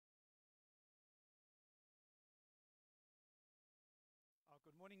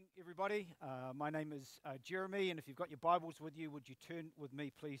Morning, everybody. My name is Jeremy, and if you've got your Bibles with you, would you turn with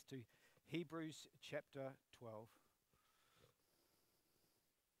me, please, to Hebrews chapter 12.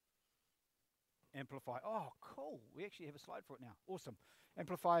 Amplify. Oh, cool. We actually have a slide for it now. Awesome.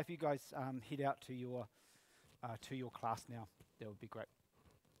 Amplify, if you guys head out to your class now, that would be great.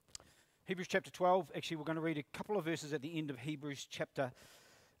 Hebrews chapter 12. Actually, we're going to read a couple of verses at the end of Hebrews chapter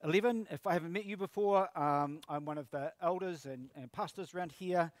 11. If I haven't met you before, I'm one of the elders and pastors around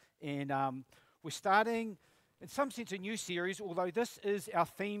here, and we're starting, in some sense, a new series, although this is our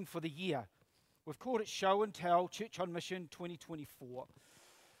theme for the year. We've called it Show and Tell, Church on Mission 2024.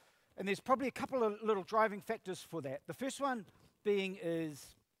 And there's probably a couple of little driving factors for that. The first one being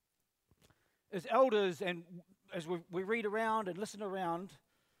is elders, and as we read around and listen around,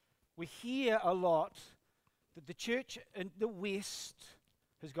 we hear a lot that the church in the West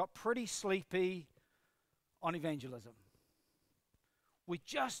has got pretty sleepy on evangelism. We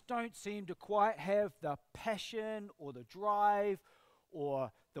just don't seem to quite have the passion or the drive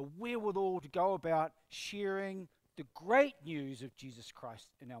or the wherewithal to go about sharing the great news of Jesus Christ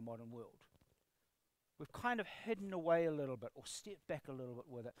in our modern world. We've kind of hidden away a little bit or stepped back a little bit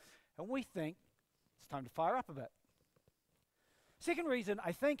with it. And we think it's time to fire up a bit. Second reason,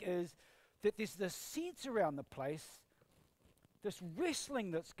 I think, is that there's this sense around the place, this wrestling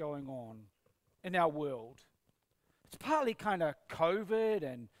that's going on in our world. It's partly kind of COVID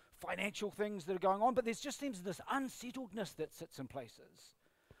and financial things that are going on, but there just seems this unsettledness that sits in places.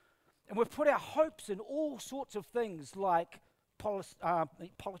 And we've put our hopes in all sorts of things like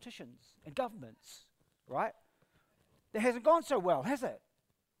politicians and governments, right? That hasn't gone so well, has it?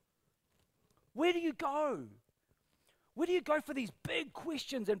 Where do you go? Where do you go for these big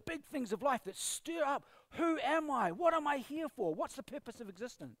questions and big things of life that stir up? Who am I? What am I here for? What's the purpose of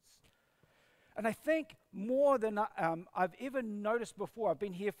existence? And I think more than I've ever noticed before, I've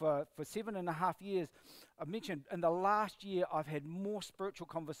been here for 7.5 years. I've mentioned in the last year I've had more spiritual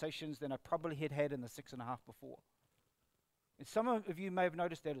conversations than I probably had in the 6.5 before. And some of you may have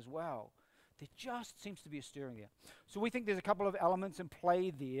noticed that as well. There just seems to be a stirring there. So we think there's a couple of elements in play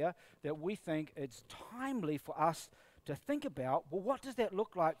there that we think it's timely for us to think about. Well, what does that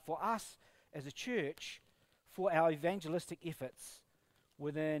look like for us as a church for our evangelistic efforts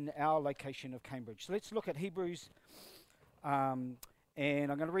within our location of Cambridge? So let's look at Hebrews, and I'm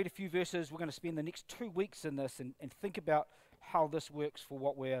going to read a few verses. We're going to spend the next 2 weeks in this and think about how this works for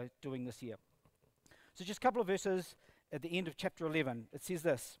what we're doing this year. So just a couple of verses at the end of chapter 11. It says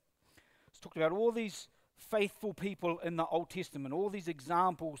this. It's talked about all these faithful people in the Old Testament, all these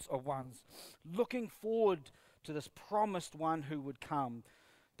examples of ones looking forward to this promised one who would come,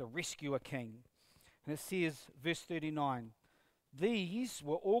 the rescuer king. And it says, verse 39, these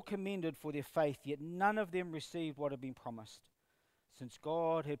were all commended for their faith, yet none of them received what had been promised, since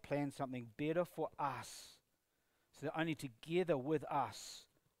God had planned something better for us, so that only together with us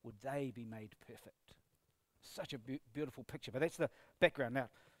would they be made perfect. Such a beautiful picture, but that's the background. Now,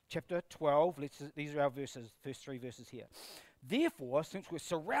 chapter 12, these are our verses, first 3 verses here. Therefore, since we're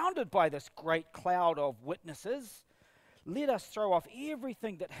surrounded by this great cloud of witnesses, let us throw off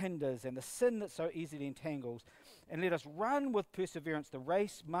everything that hinders and the sin that so easily entangles, and let us run with perseverance the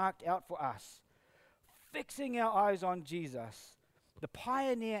race marked out for us, fixing our eyes on Jesus, the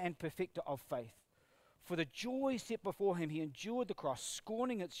pioneer and perfecter of faith. For the joy set before him, he endured the cross,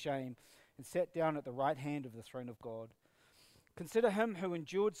 scorning its shame, and sat down at the right hand of the throne of God. Consider him who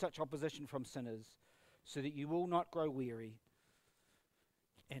endured such opposition from sinners, so that you will not grow weary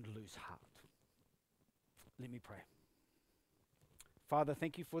and lose heart. Let me pray. Father,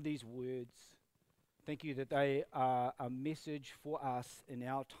 thank you for these words. Thank you that they are a message for us in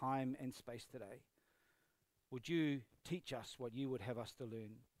our time and space today. Would you teach us what you would have us to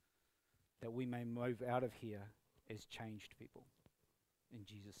learn, that we may move out of here as changed people. In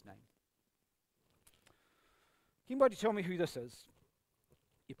Jesus' name. Can anybody tell me who this is?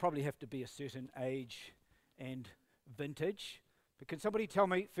 You probably have to be a certain age and vintage. But can somebody tell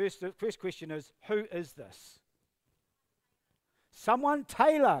me, the first question is, who is this? Someone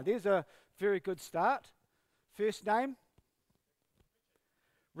Taylor. There's a very good start. First name?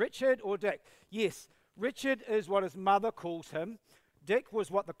 Richard or Dick? Yes, Richard is what his mother calls him. Dick was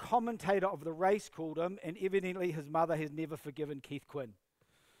what the commentator of the race called him, and evidently his mother has never forgiven Keith Quinn.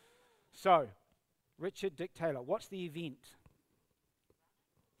 So, Richard Dick Taylor. What's the event?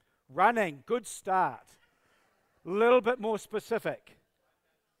 Running. Good start. A little bit more specific.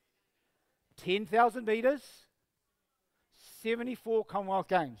 10,000 meters. 74 Commonwealth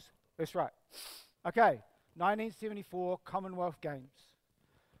Games. That's right. Okay. 1974 Commonwealth Games.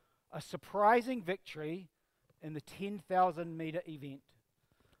 A surprising victory in the 10,000 meter event.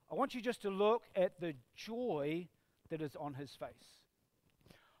 I want you just to look at the joy that is on his face.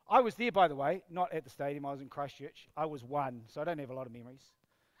 I was there, by the way, not at the stadium. I was in Christchurch. I was one, so I don't have a lot of memories.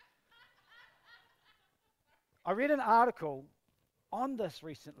 I read an article on this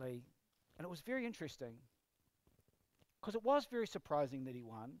recently, and it was very interesting, because it was very surprising that he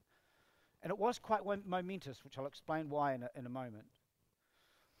won, and it was quite momentous, which I'll explain why in a moment.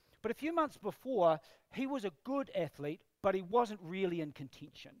 But a few months before, he was a good athlete, but he wasn't really in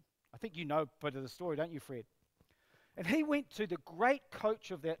contention. I think you know a bit of the story, don't you, Fred? And he went to the great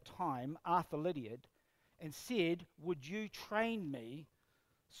coach of that time, Arthur Lydiard, and said, would you train me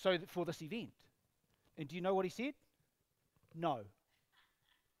for this event? And do you know what he said? No.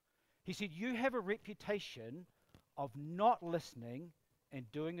 He said, you have a reputation of not listening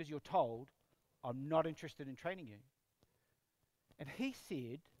and doing as you're told. I'm not interested in training you. And he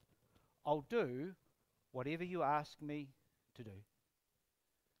said, I'll do whatever you ask me to do.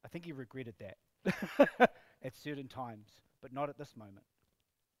 I think he regretted that at certain times, but not at this moment.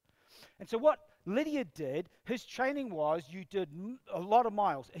 And so what Lydiard did, his training was you did a lot of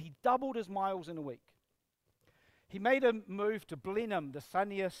miles. He doubled his miles in a week. He made him move to Blenheim, the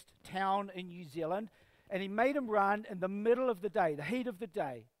sunniest town in New Zealand, and he made him run in the middle of the day, the heat of the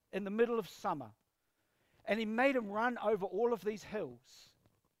day, in the middle of summer. And he made him run over all of these hills.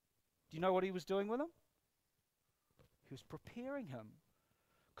 Do you know what he was doing with him? He was preparing him.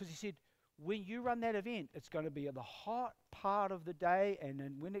 Because he said, when you run that event, it's going to be the hot part of the day, and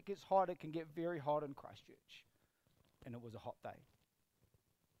then when it gets hot, it can get very hot in Christchurch. And it was a hot day.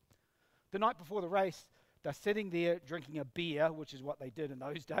 The night before the race, they're sitting there drinking a beer, which is what they did in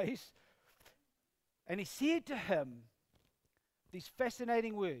those days. And he said to him these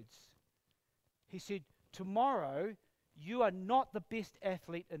fascinating words. He said, tomorrow, you are not the best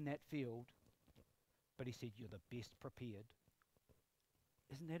athlete in that field, but he said, you're the best prepared.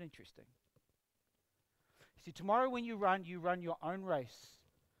 Isn't that interesting? He said, tomorrow when you run your own race.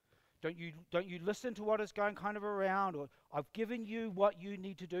 Don't you listen to what is going kind of around, or I've given you what you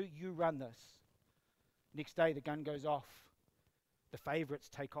need to do, you run this. Next day, the gun goes off. The favourites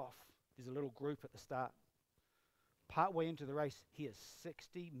take off. There's a little group at the start. Partway into the race, he is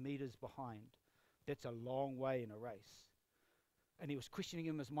 60 metres behind. That's a long way in a race. And he was questioning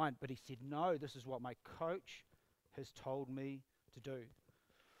in his mind, but he said, no, this is what my coach has told me to do.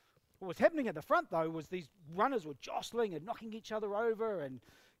 What was happening at the front, though, was these runners were jostling and knocking each other over and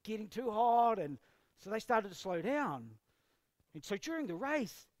getting too hot, and so they started to slow down. And so during the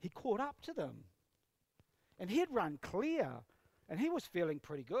race, he caught up to them. And he'd run clear, and he was feeling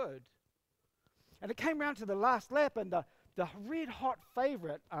pretty good. And it came round to the last lap, and the red-hot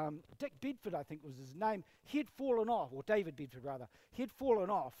favourite, Dick Bedford, I think was his name, he'd fallen off, or David Bedford, rather. He'd fallen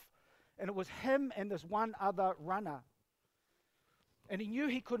off, and it was him and this one other runner. And he knew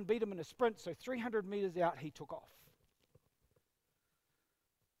he couldn't beat him in a sprint, so 300 metres out, he took off.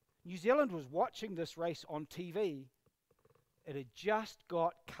 New Zealand was watching this race on TV. It had just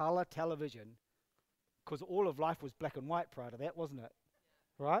got colour television, because all of life was black and white prior to that, wasn't it?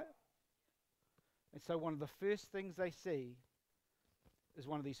 Right? And so one of the first things they see is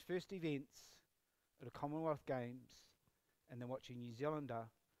one of these first events at a Commonwealth Games, and they're watching New Zealander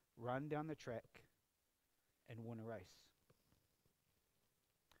run down the track and win a race.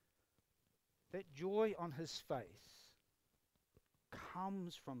 That joy on his face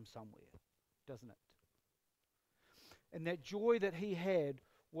comes from somewhere, doesn't it? And that joy that he had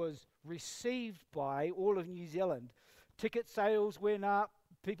was received by all of New Zealand. Ticket sales went up,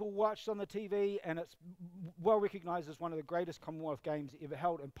 people watched on the TV, and it's well recognised as one of the greatest Commonwealth Games ever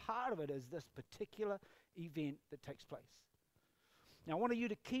held, and part of it is this particular event that takes place. Now I want you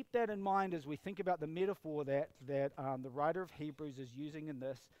to keep that in mind as we think about the metaphor that the writer of Hebrews is using in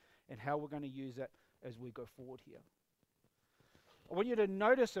this, and how we're going to use it as we go forward here. I want you to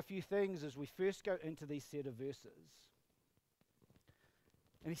notice a few things as we first go into these set of verses.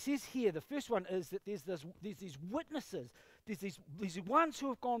 And he says here, the first one is that there's these witnesses, there's these ones who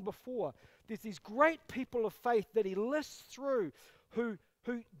have gone before, there's these great people of faith that he lists through who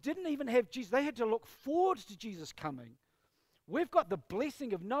didn't even have Jesus. They had to look forward to Jesus coming. We've got the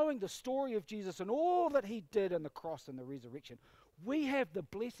blessing of knowing the story of Jesus and all that he did on the cross and the resurrection. We have the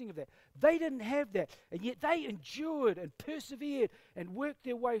blessing of that. They didn't have that, and yet they endured and persevered and worked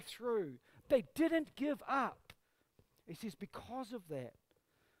their way through. They didn't give up. He says because of that,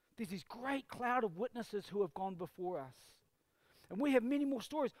 there's this great cloud of witnesses who have gone before us. And we have many more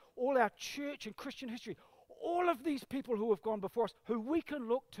stories. All our church and Christian history, all of these people who have gone before us, who we can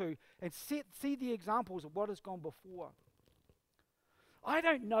look to and see the examples of what has gone before. I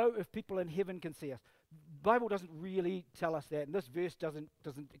don't know if people in heaven can see us. Bible doesn't really tell us that, and this verse doesn't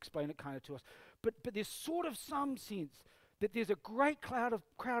explain it kind of to us. But there's sort of some sense that there's a great crowd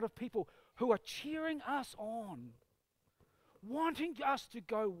of people who are cheering us on, wanting us to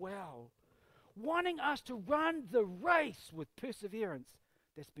go well, wanting us to run the race with perseverance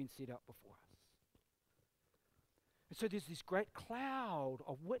that's been set up before us. And so there's this great cloud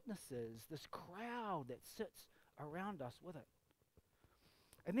of witnesses, this crowd that sits around us with it.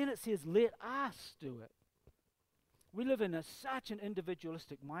 And then it says, let us do it. We live in such an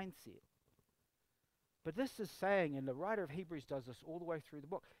individualistic mindset. But this is saying, and the writer of Hebrews does this all the way through the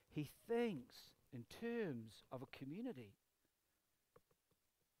book, he thinks in terms of a community.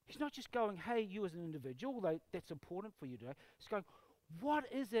 He's not just going, hey, you as an individual, though that's important for you today. He's going, what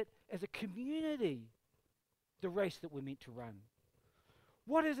is it as a community, the race that we're meant to run?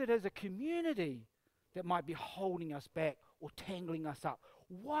 What is it as a community that might be holding us back or tangling us up?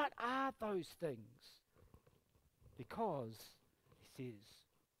 What are those things? Because, he says,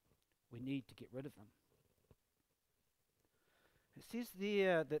 we need to get rid of them. It says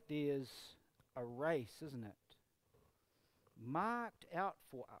there that there's a race, isn't it? Marked out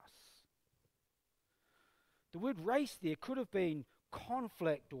for us. The word race there could have been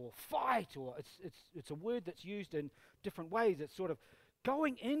conflict or fight, or it's a word that's used in different ways. It's sort of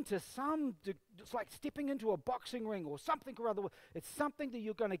going into it's like stepping into a boxing ring or something or other. It's something that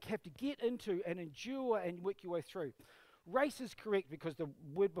you're going to have to get into and endure and work your way through. Race is correct because the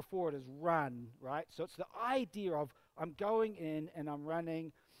word before it is run, right? So it's the idea of I'm going in and I'm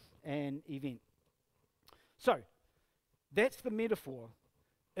running an event. So that's the metaphor,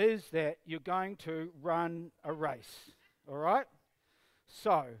 is that you're going to run a race, all right?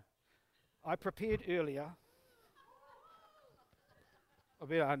 So I prepared earlier. I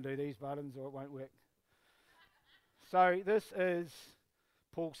better undo these buttons or it won't work. So this is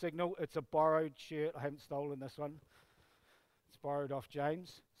Paul's signal. It's a borrowed shirt. I haven't stolen this one. It's borrowed off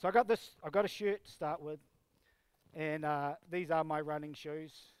James. So I got a shirt to start with, and these are my running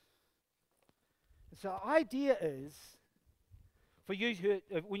shoes. So the idea is, for you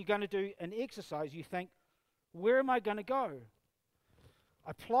when you're going to do an exercise, you think, where am I going to go?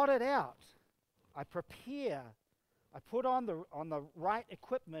 I plot it out. I prepare. I put on the right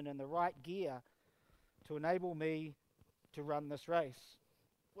equipment and the right gear to enable me to run this race.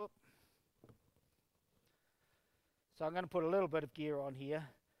 Whoop. So I'm going to put a little bit of gear on here.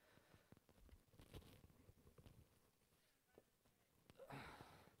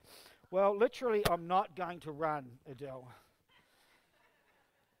 Well, literally, I'm not going to run, Adele.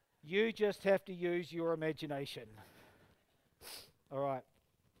 You just have to use your imagination. All right.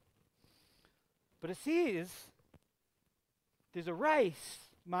 But it says there's a race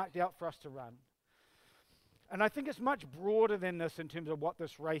marked out for us to run. And I think it's much broader than this in terms of what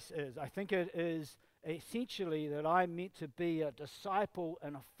this race is. I think it is essentially that I'm meant to be a disciple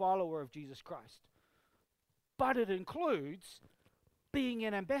and a follower of Jesus Christ. But it includes being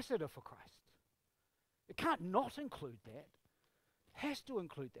an ambassador for Christ. It can't not include that. It has to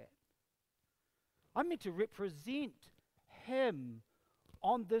include that. I'm meant to represent Him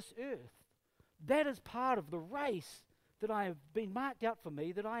on this earth. That is part of the race that I have been marked out for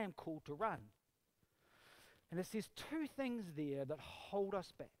me, that I am called to run. And it says two things there that hold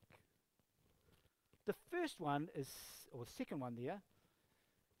us back. The first one is, or the second one there,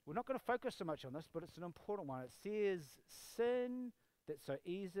 we're not going to focus so much on this, but it's an important one. It says sin that so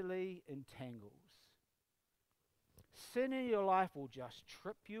easily entangles. Sin in your life will just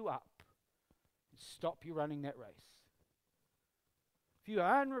trip you up and stop you running that race. If you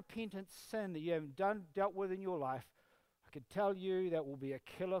are unrepentant sin that you haven't dealt with in your life, I can tell you that will be a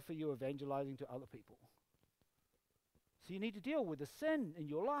killer for you evangelizing to other people. So you need to deal with the sin in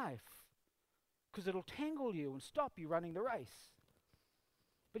your life, because it'll tangle you and stop you running the race.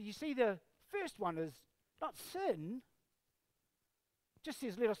 But you see, the first one is not sin. It just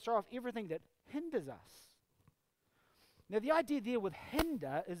says, let us throw off everything that hinders us. Now, the idea there with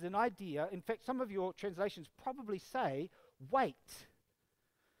hinder is an idea, in fact, some of your translations probably say weight.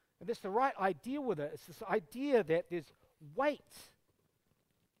 And that's the right idea with it. It's this idea that there's weight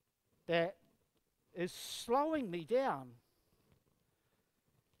that is slowing me down.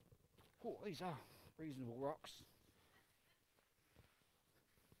 Oh, these are reasonable rocks.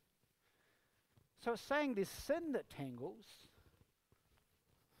 So it's saying there's sin that tangles,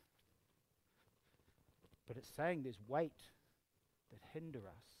 but it's saying there's weight that hinder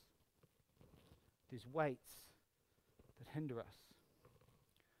us. There's weights that hinder us.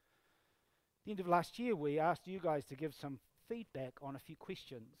 At the end of last year, we asked you guys to give some feedback on a few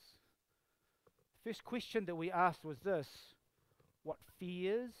questions. The first question that we asked was this: What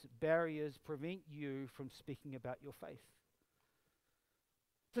fears, barriers prevent you from speaking about your faith?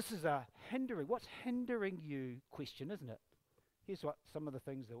 This is a what's hindering you question, isn't it? Here's what some of the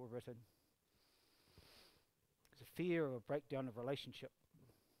things that were written. It's a fear of a breakdown of relationship.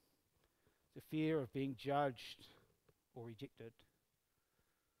 It's a fear of being judged or rejected.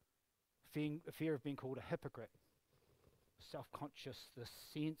 A fear of being called a hypocrite. Self-conscious, the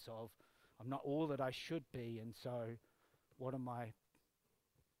sense of, I'm not all that I should be, and so what am I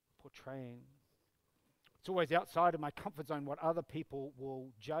portraying? It's always outside of my comfort zone what other people will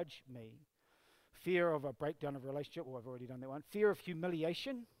judge me. Fear of a breakdown of relationship, I've already done that one. Fear of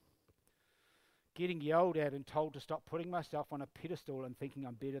humiliation. Getting yelled at and told to stop putting myself on a pedestal and thinking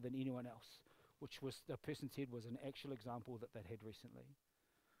I'm better than anyone else, which was, the person said, was an actual example that they'd had recently.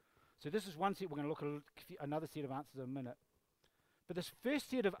 So this is one set. We're going to look at another set of answers in a minute. But this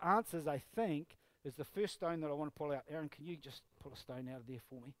first set of answers, I think, is the first stone that I want to pull out. Aaron, can you just pull a stone out of there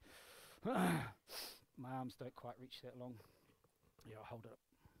for me? My arms don't quite reach that long. Yeah, I'll hold it up.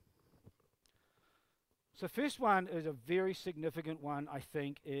 So first one is a very significant one, I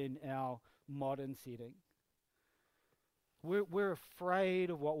think, in our modern setting. We're afraid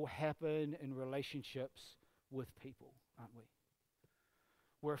of what will happen in relationships with people, aren't we?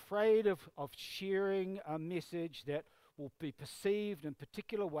 We're afraid of sharing a message that will be perceived in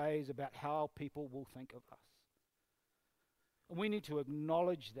particular ways about how people will think of us. And we need to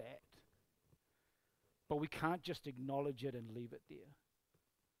acknowledge that. But we can't just acknowledge it and leave it there.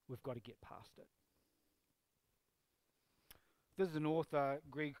 We've got to get past it. This is an author,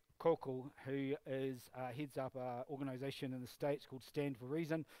 Greg Koukl, who heads up an organization in the States called Stand for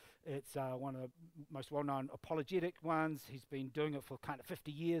Reason. It's one of the most well-known apologetic ones. He's been doing it for kind of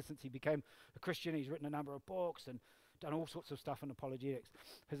 50 years since he became a Christian. He's written a number of books and done all sorts of stuff in apologetics.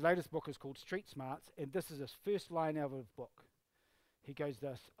 His latest book is called Street Smarts, and this is his first line out of his book. He goes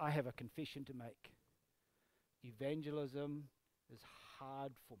this: I have a confession to make. Evangelism is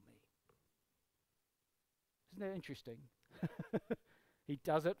hard for me. Isn't that interesting? He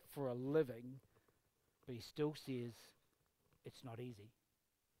does it for a living, but he still says it's not easy.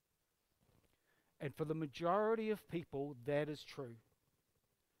 And for the majority of people, that is true.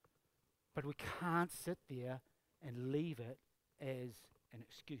 But we can't sit there and leave it as an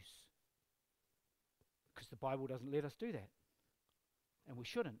excuse, because the Bible doesn't let us do that. And we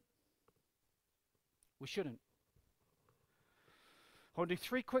shouldn't. We shouldn't. I want to do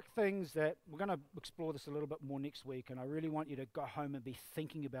three quick things that we're going to explore this a little bit more next week, and I really want you to go home and be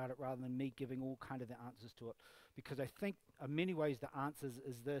thinking about it rather than me giving all kind of the answers to it, because I think in many ways the answers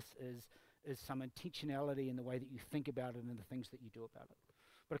is some intentionality in the way that you think about it and the things that you do about it.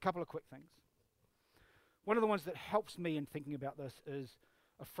 But a couple of quick things. One of the ones that helps me in thinking about this is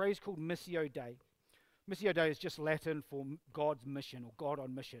a phrase called Missio Dei. Missio Dei is just Latin for God's mission or God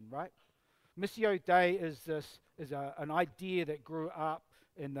on mission, right? Missio Dei is an idea that grew up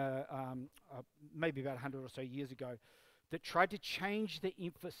in the maybe about 100 or so years ago, that tried to change the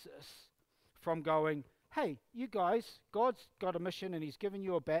emphasis from going, hey, you guys, God's got a mission and he's given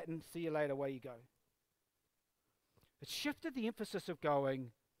you a baton, see you later, away you go. It shifted the emphasis of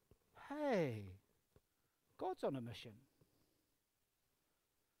going, hey, God's on a mission.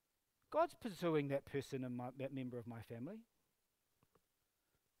 God's pursuing that person and that member of my family.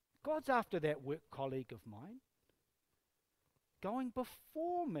 God's after that work colleague of mine, going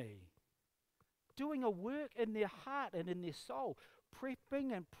before me, doing a work in their heart and in their soul,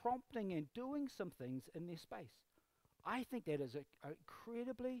 prepping and prompting and doing some things in their space. I think that is an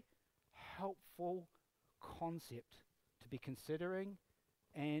incredibly helpful concept to be considering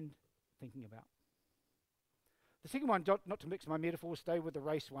and thinking about. The second one, not to mix my metaphors, stay with the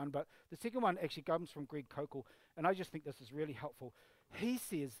race one, but the second one actually comes from Greg Koukl, and I just think this is really helpful. He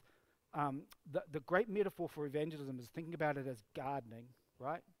says the great metaphor for evangelism is thinking about it as gardening,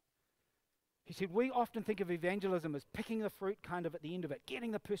 right? He said, we often think of evangelism as picking the fruit kind of at the end of it,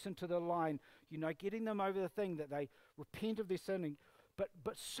 getting the person to the line, getting them over the thing that they repent of their sinning. But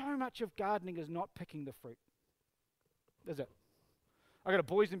so much of gardening is not picking the fruit, is it? I got a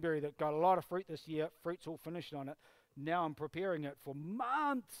boysenberry that got a lot of fruit this year. Fruit's all finished on it. Now I'm preparing it for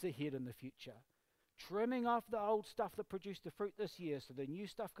months ahead in the future, trimming off the old stuff that produced the fruit this year so the new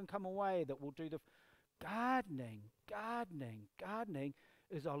stuff can come away that will do the gardening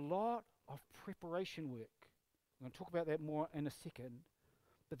is a lot of preparation work. I'm going to talk about that more in a second.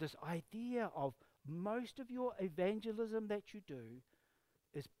 But this idea of most of your evangelism that you do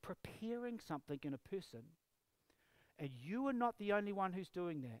is preparing something in a person. And you are not the only one who's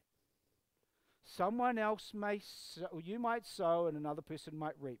doing that. Someone else may sow, you might sow and another person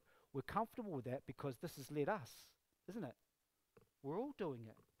might reap. We're comfortable with that because this has led us, isn't it? We're all doing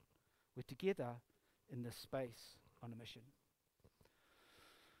it. We're together in this space on a mission.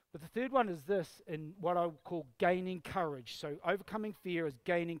 But the third one is this, in what I would call gaining courage. So overcoming fear is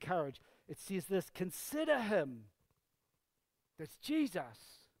gaining courage. It says this, consider him, that's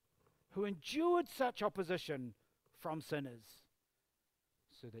Jesus, who endured such opposition from sinners,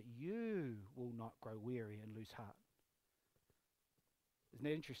 so that you will not grow weary and lose heart. Isn't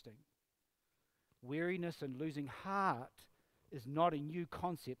that interesting? Weariness and losing heart is not a new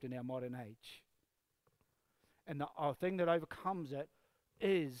concept in our modern age. And the thing that overcomes it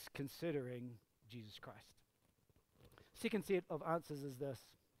is considering Jesus Christ. Second set of answers is this.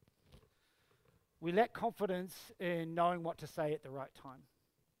 We lack confidence in knowing what to say at the right time.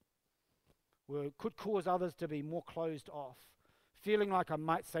 We could cause others to be more closed off, feeling like I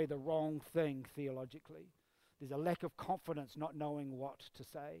might say the wrong thing theologically. There's a lack of confidence not knowing what to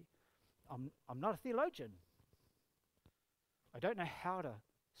say. I'm not a theologian. I don't know how to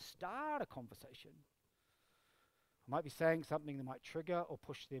start a conversation. I might be saying something that might trigger or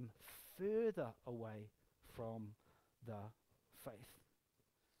push them further away from the faith.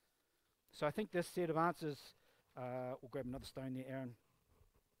 So I think this set of answers, we'll grab another stone there, Aaron,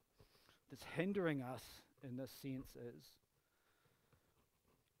 that's hindering us in this sense is,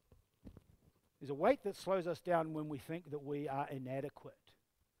 there's a weight that slows us down when we think that we are inadequate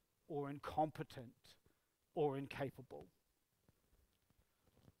or incompetent or incapable.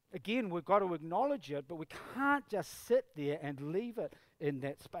 Again, we've got to acknowledge it, but we can't just sit there and leave it in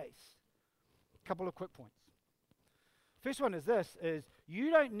that space. A couple of quick points. First one is this, is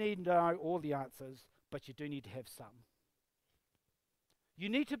you don't need to know all the answers, but you do need to have some. You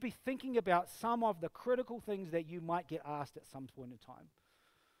need to be thinking about some of the critical things that you might get asked at some point in time.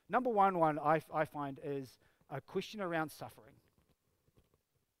 Number one I find is a question around suffering.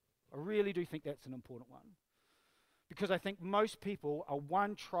 I really do think that's an important one. Because I think most people are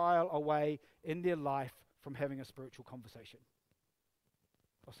one trial away in their life from having a spiritual conversation.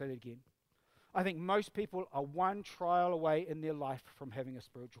 I'll say that again. I think most people are one trial away in their life from having a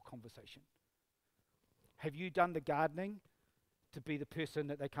spiritual conversation. Have you done the gardening to be the person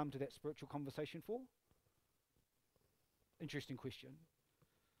that they come to that spiritual conversation for? Interesting question.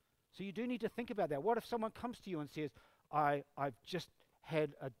 So you do need to think about that. What if someone comes to you and says, I've just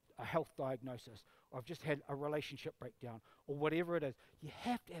had a health diagnosis, or I've just had a relationship breakdown, or whatever it is. You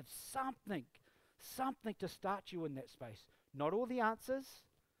have to have something to start you in that space. Not all the answers,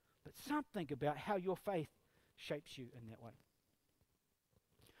 but something about how your faith shapes you in that way.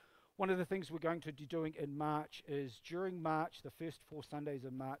 One of the things we're going to be doing in March is during March, the first 4 Sundays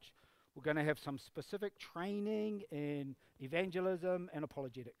in March, we're going to have some specific training in evangelism and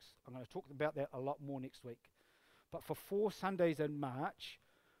apologetics. I'm going to talk about that a lot more next week. But for 4 Sundays in March,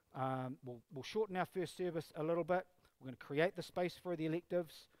 we'll shorten our first service a little bit. We're going to create the space for the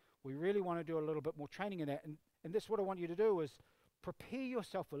electives. We really want to do a little bit more training in that. And that's what I want you to do is prepare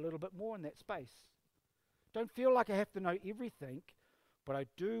yourself a little bit more in that space. Don't feel like I have to know everything, but I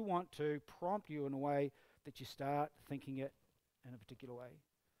do want to prompt you in a way that you start thinking it in a particular way.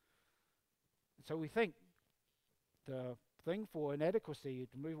 And so we think the thing for inadequacy,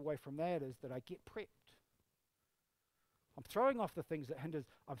 to move away from that, is that I get prepped. I'm throwing off the things that hinders.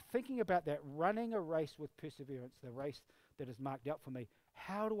 I'm thinking about that running a race with perseverance, the race that is marked out for me.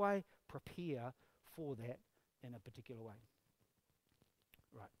 How do I prepare for that in a particular way?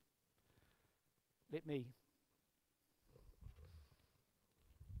 Right. Let me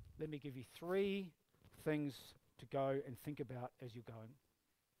give you 3 things to go and think about as you're going.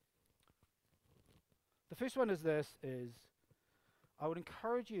 The first one is this, is I would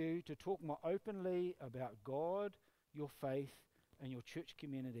encourage you to talk more openly about God, your faith, and your church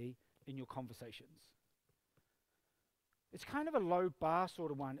community in your conversations. It's kind of a low bar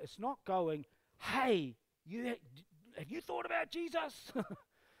sort of one. It's not going, hey, have you thought about Jesus?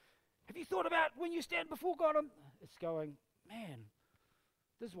 Have you thought about when you stand before God? It's going, man,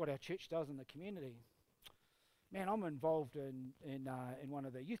 this is what our church does in the community. Man, I'm involved in one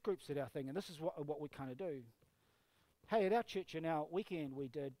of the youth groups at our thing, and this is what we kind of do. Hey, at our church in our weekend, we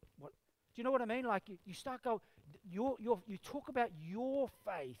did what? Do you know what I mean? Like you start going, you talk about your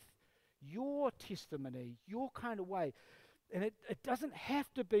faith, your testimony, your kind of way, and it doesn't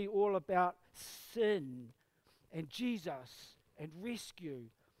have to be all about sin and Jesus and rescue.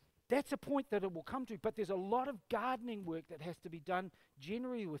 That's a point that it will come to, but there's a lot of gardening work that has to be done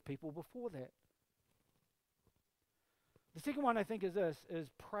generally with people before that. The second one I think is this, is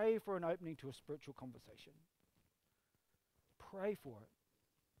pray for an opening to a spiritual conversation. Pray for it.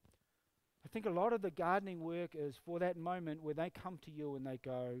 I think a lot of the gardening work is for that moment where they come to you and they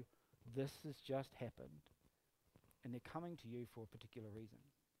go, this has just happened. and they're coming to you for a particular reason.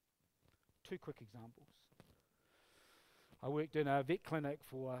 Two quick examples. I worked in a vet clinic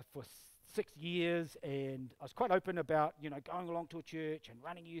for 6 years, and I was quite open about, going along to a church and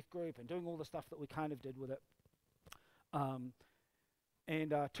running a youth group and doing all the stuff that we kind of did with it.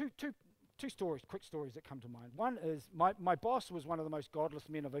 Two stories, quick stories that come to mind. One is my boss was one of the most godless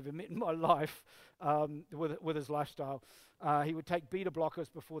men I've ever met in my life, with his lifestyle. He would take beta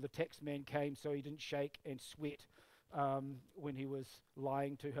blockers before the tax man came so he didn't shake and sweat when he was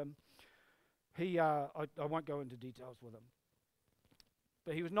lying to him. I won't go into details with him,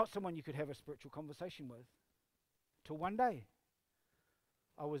 but he was not someone you could have a spiritual conversation with. Till one day,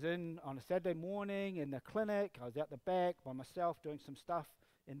 I was in on a Saturday morning in the clinic. I was out the back by myself doing some stuff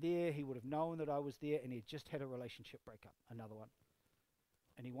in there. He would have known that I was there, and he had just had a relationship breakup, another one.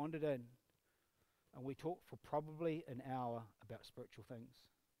 And he wandered in, and we talked for probably an hour about spiritual things.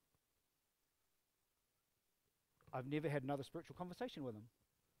 I've never had another spiritual conversation with him.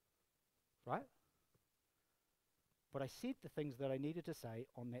 Right? But I said the things that I needed to say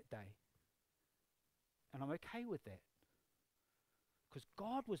on that day. And I'm okay with that. Because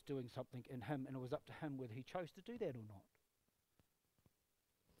God was doing something in him, and it was up to him whether he chose to do that or not.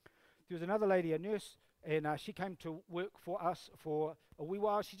 There was another lady, a nurse, and she came to work for us for a wee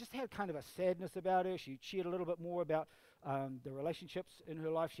while. She just had kind of a sadness about her. She shared a little bit more about the relationships in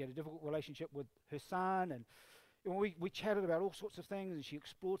her life. She had a difficult relationship with her son, and we chatted about all sorts of things, and she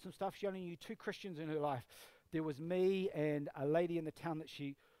explored some stuff. She only knew 2 Christians in her life. There was me and a lady in the town that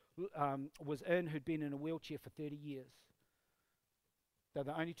she was in who'd been in a wheelchair for 30 years. They're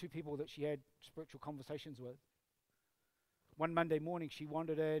the only 2 people that she had spiritual conversations with. One Monday morning, she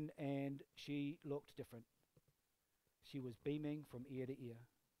wandered in, and she looked different. She was beaming from ear to ear.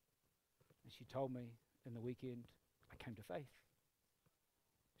 And she told me in the weekend, I came to faith.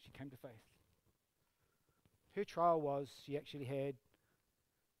 She came to faith. Her trial was she actually had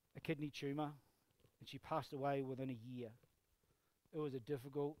a kidney tumor, and she passed away within a year. It was a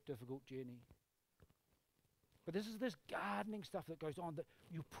difficult journey. But this is this gardening stuff that goes on, that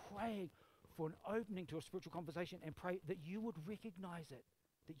you're praying for an opening to a spiritual conversation, and pray that you would recognize it,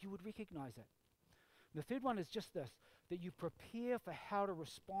 And the third one is just this, that you prepare for how to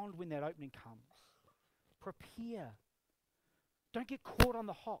respond when that opening comes. Prepare. Don't get caught on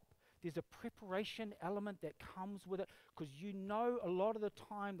the hop. There's a preparation element that comes with it, because you know a lot of the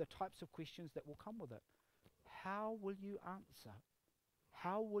time the types of questions that will come with it. How will you answer?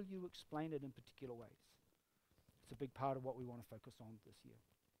 How will you explain it in particular ways? It's a big part of what we want to focus on this year.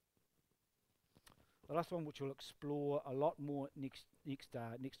 The last one, which we'll explore a lot more next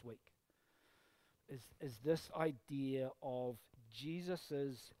week, is this idea of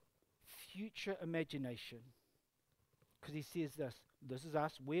Jesus's future imagination. Because he says this is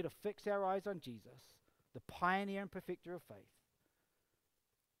us, we're to fix our eyes on Jesus, the pioneer and perfecter of faith,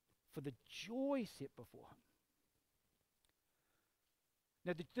 for the joy set before him.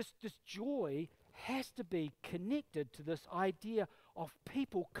 Now, this joy has to be connected to this idea of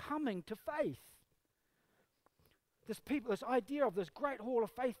people coming to faith. This idea of this great hall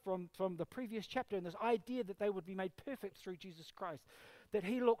of faith from the previous chapter, and this idea that they would be made perfect through Jesus Christ, that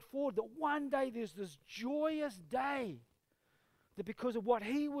he looked forward, that one day there's this joyous day, that because of what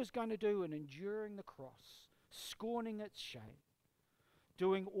he was going to do in enduring the cross, scorning its shame,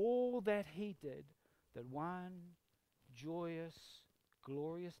 doing all that he did, that one joyous,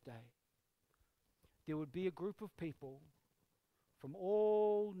 glorious day, there would be a group of people from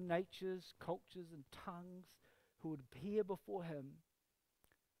all natures, cultures, and tongues who would appear before him,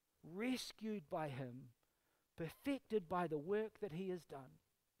 rescued by him, perfected by the work that he has done,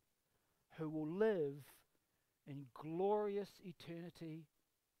 who will live in glorious eternity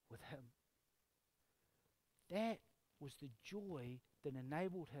with him. That was the joy that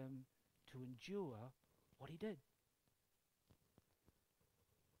enabled him to endure what he did.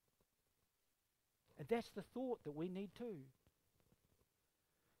 And that's the thought that we need too.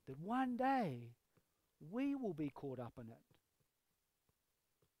 That one day we will be caught up in it.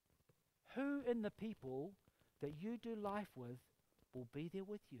 Who in the people that you do life with will be there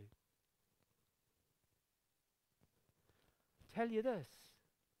with you? Tell you this,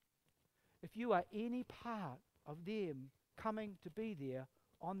 if you are any part of them coming to be there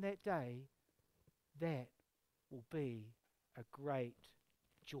on that day, that will be a great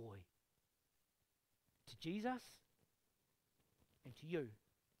joy to Jesus and to you.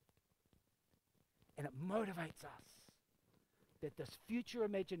 And it motivates us that this future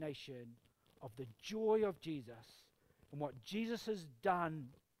imagination of the joy of Jesus and what Jesus has done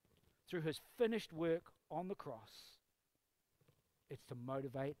through his finished work on the cross, it's to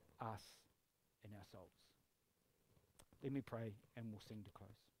motivate us in our souls. Let me pray and we'll sing to close.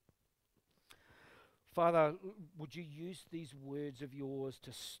 Father, would you use these words of yours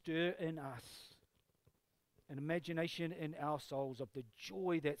to stir in us an imagination in our souls of the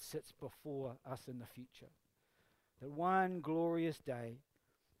joy that sits before us in the future. That one glorious day,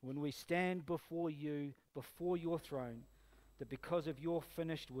 when we stand before you, before your throne, that because of your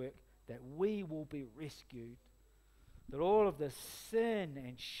finished work, that we will be rescued. That all of the sin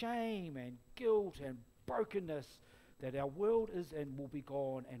and shame and guilt and brokenness that our world is in will be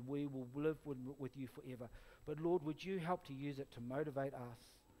gone, and we will live with you forever. But Lord, would you help to use it to motivate us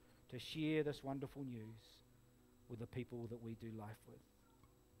to share this wonderful news with the people that we do life with.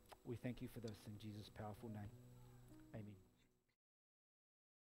 We thank you for this in Jesus' powerful name. Amen.